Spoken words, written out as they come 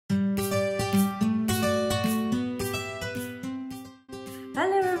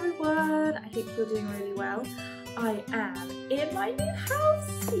you're doing really well. I am in my new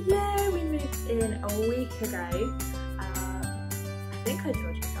house. Yeah, we moved in a week ago. I think I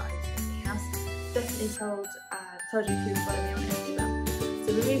told you that I was in the house. Definitely told you if you were following me on Instagram.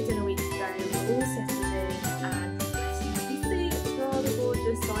 So we moved in a week ago, we're all settled in, and as you can see, it's rather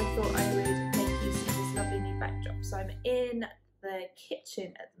gorgeous, so I thought I would make use of this lovely new backdrop. So I'm in the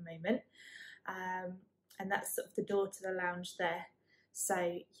kitchen at the moment, and that's sort of the door to the lounge there. So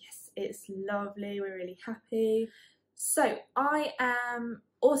yes, it's lovely, we're really happy. So I am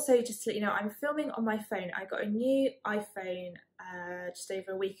also, just to let you know, I'm filming on my phone. I got a new iPhone just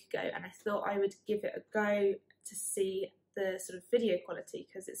over a week ago, and I thought I would give it a go to see the sort of video quality,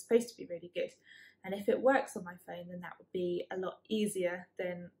 because it's supposed to be really good. And if it works on my phone, then that would be a lot easier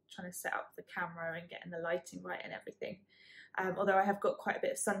than trying to set up the camera and getting the lighting right and everything. Although I have got quite a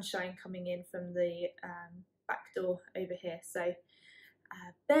bit of sunshine coming in from the back door over here, so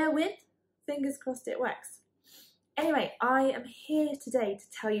bear with, fingers crossed it works. Anyway, I am here today to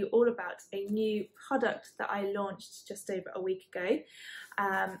tell you all about a new product that I launched just over a week ago.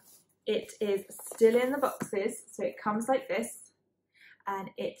 It is still in the boxes, so it comes like this, and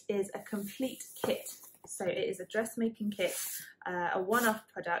it is a complete kit. So it is a dressmaking kit, a one-off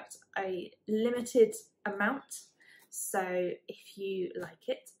product, a limited amount. So if you like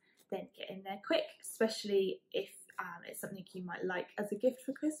it, then get in there quick, especially if it's something you might like as a gift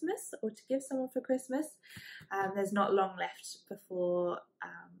for Christmas or to give someone for Christmas. There's not long left before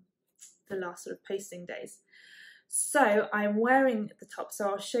the last sort of posting days. So I'm wearing the top, so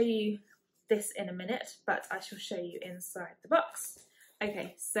I'll show you this in a minute, but I shall show you inside the box.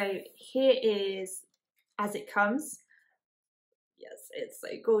 Okay, so here is as it comes. Yes, it's so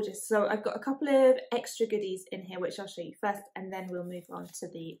gorgeous. So I've got a couple of extra goodies in here, which I'll show you first, and then we'll move on to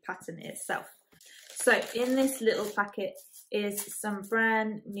the pattern itself. So in this little packet is some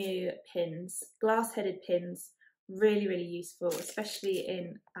brand new pins, glass-headed pins, really, really useful, especially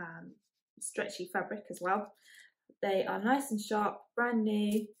in stretchy fabric as well. They are nice and sharp, brand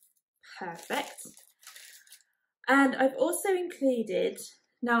new, perfect. And I've also included,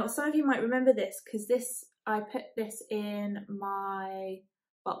 now some of you might remember this, because I put this in my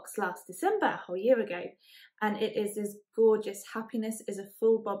box last December, a whole year ago, and it is this gorgeous Happiness is a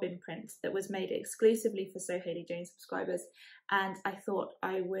Full Bobbin print that was made exclusively for So Hayley Jane subscribers, and I thought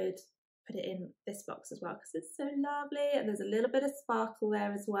I would put it in this box as well because it's so lovely, and there's a little bit of sparkle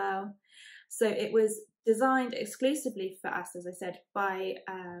there as well. So it was designed exclusively for us, as I said, by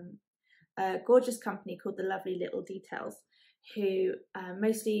a gorgeous company called The Lovely Little Details, who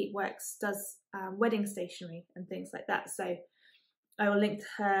mostly does wedding stationery and things like that. So I will link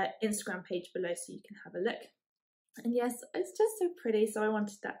to her Instagram page below so you can have a look. And yes, it's just so pretty, so I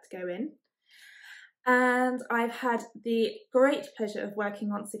wanted that to go in. And I've had the great pleasure of working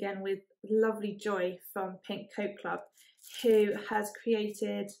once again with lovely Joy from Pink Coat Club, who has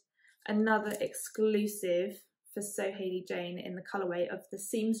created another exclusive for So Hayley Jane in the colourway of the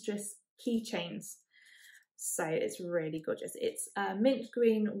seamstress keychains. So it's really gorgeous. It's mint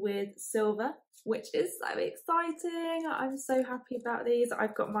green with silver, which is so exciting. I'm so happy about these.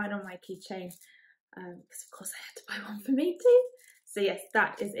 I've got mine on my keychain because of course I had to buy one for me too. So yes,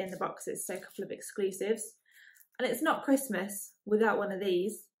 that is in the boxes. So a couple of exclusives. And it's not Christmas without one of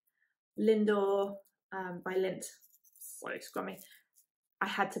these. Lindor by Lint. Sorry, scrummy. I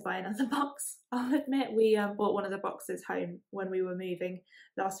had to buy another box, I'll admit. We bought one of the boxes home when we were moving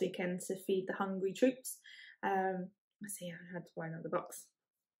last weekend to feed the hungry troops. So yeah, I had to buy another box.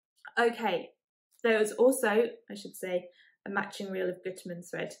 Okay, there was also, I should say, a matching reel of Gutterman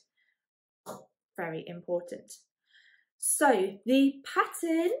thread. Very important. So the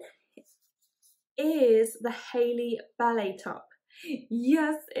pattern is the Hayley Ballet Top.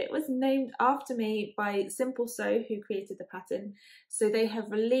 Yes, it was named after me by Simple Sew, who created the pattern. So they have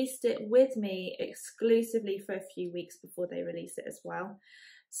released it with me exclusively for a few weeks before they release it as well.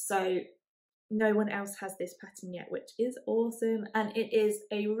 So no one else has this pattern yet, which is awesome. And it is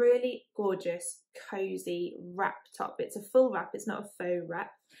a really gorgeous, cozy wrap top. It's a full wrap, it's not a faux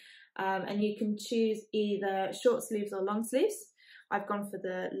wrap. And you can choose either short sleeves or long sleeves. I've gone for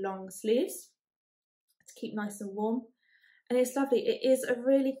the long sleeves to keep nice and warm. And it's lovely. It is a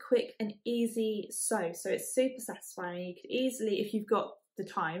really quick and easy sew, so it's super satisfying. You could easily, if you've got the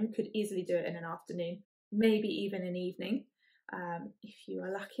time, could easily do it in an afternoon, maybe even an evening, if you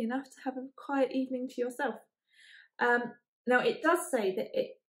are lucky enough to have a quiet evening to yourself. Now it does say that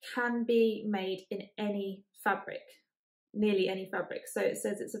it can be made in any fabric, nearly any fabric. So it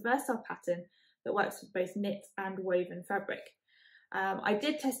says it's a versatile pattern that works with both knit and woven fabric. I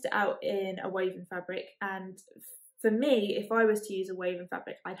did test it out in a woven fabric, and For me, if I was to use a woven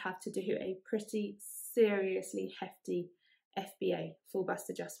fabric, I'd have to do a pretty seriously hefty FBA, full bust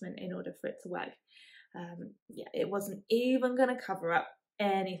adjustment, in order for it to work. Yeah, it wasn't even going to cover up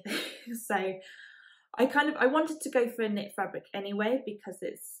anything. So I wanted to go for a knit fabric anyway, because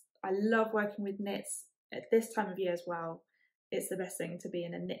I love working with knits at this time of year as well. It's the best thing to be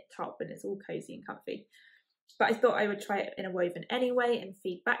in a knit top, and it's all cozy and comfy. But I thought I would try it in a woven anyway and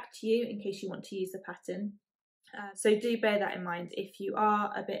feed back to you in case you want to use the pattern. So do bear that in mind. If you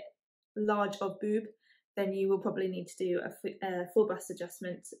are a bit large of boob, then you will probably need to do a full bust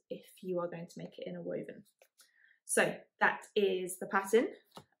adjustment if you are going to make it in a woven. So that is the pattern.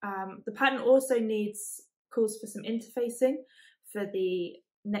 The pattern also calls for some interfacing for the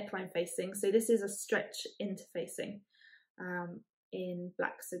neckline facing. So this is a stretch interfacing in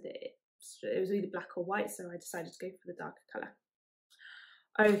black, so that it was either black or white, so I decided to go for the darker colour.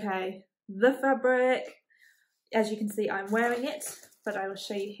 Okay, the fabric. As you can see, I'm wearing it, but I will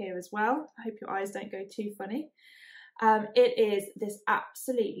show you here as well. I hope your eyes don't go too funny. It is this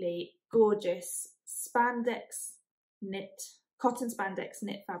absolutely gorgeous spandex knit, cotton spandex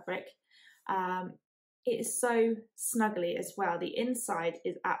knit fabric. It is so snuggly as well. The inside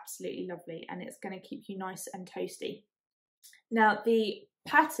is absolutely lovely, and it's going to keep you nice and toasty. Now, the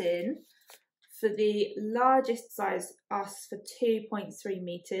pattern for the largest size asks for 2.3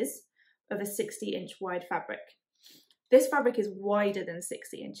 meters of a 60-inch wide fabric. This fabric is wider than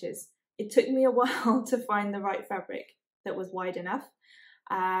 60 inches. It took me a while to find the right fabric that was wide enough,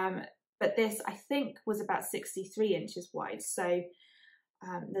 but this I think was about 63 inches wide, so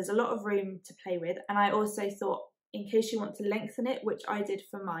there's a lot of room to play with. And I also thought, in case you want to lengthen it, which I did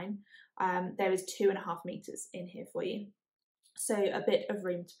for mine, there is 2.5 meters in here for you, so a bit of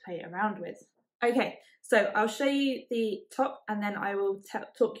room to play around with. Okay, so I'll show you the top, and then I will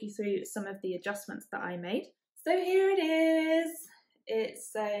talk you through some of the adjustments that I made. So here it is.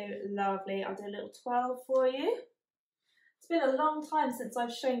 It's so lovely. I'll do a little 12 for you. It's been a long time since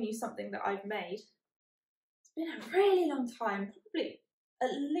I've shown you something that I've made. It's been a really long time, probably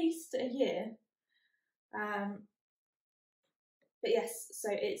at least a year. But yes, so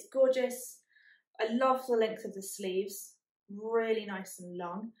it's gorgeous. I love the length of the sleeves, really nice and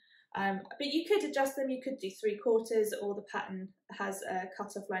long. But you could adjust them. You could do 3/4, or the pattern has a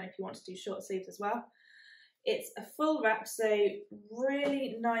cut-off line if you want to do short sleeves as well. It's a full wrap, so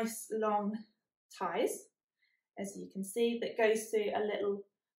really nice long ties, as you can see, that goes through a little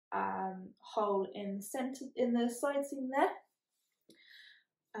hole in the centre, in the side seam there.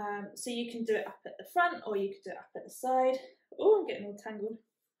 So you can do it up at the front, or you could do it up at the side. Oh, I'm getting all tangled.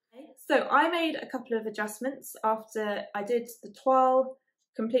 Okay. So I made a couple of adjustments after I did the toile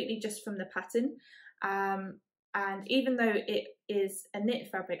completely just from the pattern. And even though it is a knit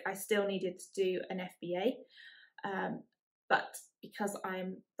fabric, I still needed to do an FBA. But because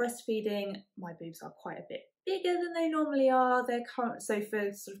I'm breastfeeding, my boobs are quite a bit bigger than they normally are. So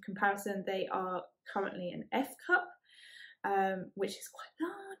for sort of comparison, they are currently an F cup, which is quite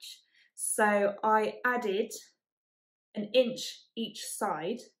large. So I added an inch each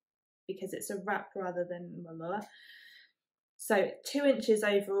side, because it's a wrap rather than blah, blah, blah. So 2 inches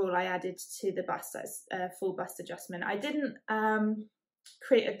overall I added to the bust. That's a full bust adjustment. I didn't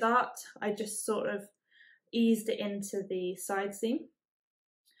create a dart, I just sort of eased it into the side seam.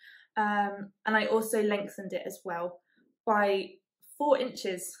 And I also lengthened it as well by 4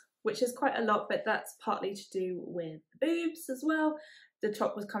 inches, which is quite a lot, but that's partly to do with the boobs as well. The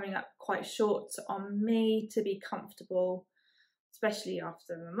top was coming up quite short on me to be comfortable, especially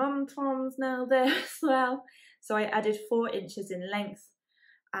after the mum toms now there as well. So I added 4 inches in length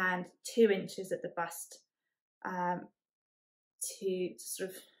and 2 inches at the bust to sort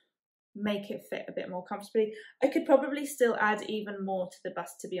of make it fit a bit more comfortably. I could probably still add even more to the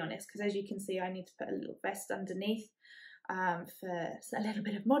bust, to be honest, because as you can see, I need to put a little vest underneath for a little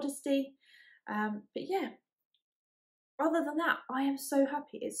bit of modesty. But yeah, other than that, I am so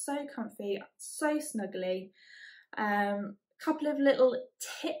happy. It's so comfy, so snuggly. Couple of little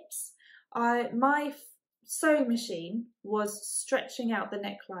tips. My sewing machine was stretching out the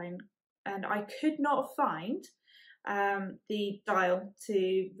neckline, and I could not find the dial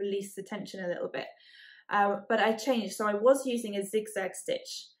to release the tension a little bit, but I changed. So I was using a zigzag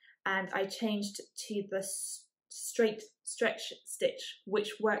stitch, and I changed to the straight stretch stitch,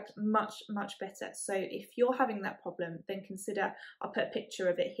 which worked much better. So if you're having that problem, then consider, I'll put a picture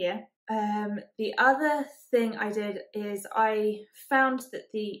of it here. The other thing I did is I found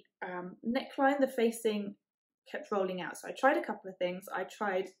that the neckline, the facing, kept rolling out. So I tried a couple of things. I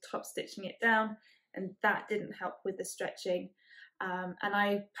tried top stitching it down, and that didn't help with the stretching. and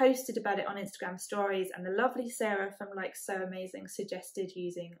I posted about it on Instagram stories, and the lovely Sarah from Like So Amazing suggested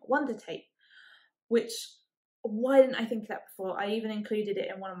using Wonder Tape, which, why didn't I think of that before? I even included it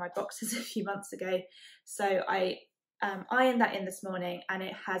in one of my boxes a few months ago. So I ironed that in this morning and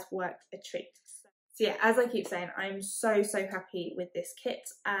it has worked a treat. So yeah, as I keep saying, I'm so happy with this kit,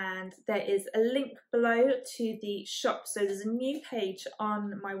 and there is a link below to the shop. So there's a new page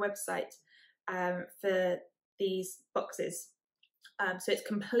on my website for these boxes. So it's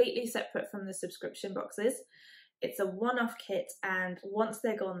completely separate from the subscription boxes. It's a one-off kit, and once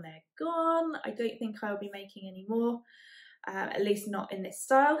they're gone, they're gone. I don't think I'll be making any more, at least not in this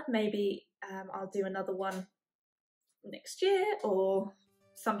style. Maybe I'll do another one next year or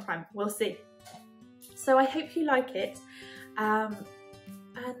sometime, we'll see. So I hope you like it, and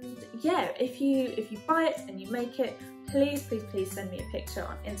yeah, if you buy it and you make it, please send me a picture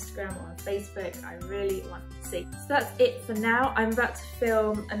on Instagram or on Facebook. I really want to see. So that's it for now. I'm about to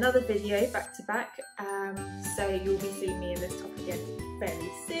film another video back to back, so you'll be seeing me in this top again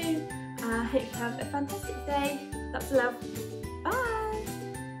fairly soon. I hope you have a fantastic day. Lots of love.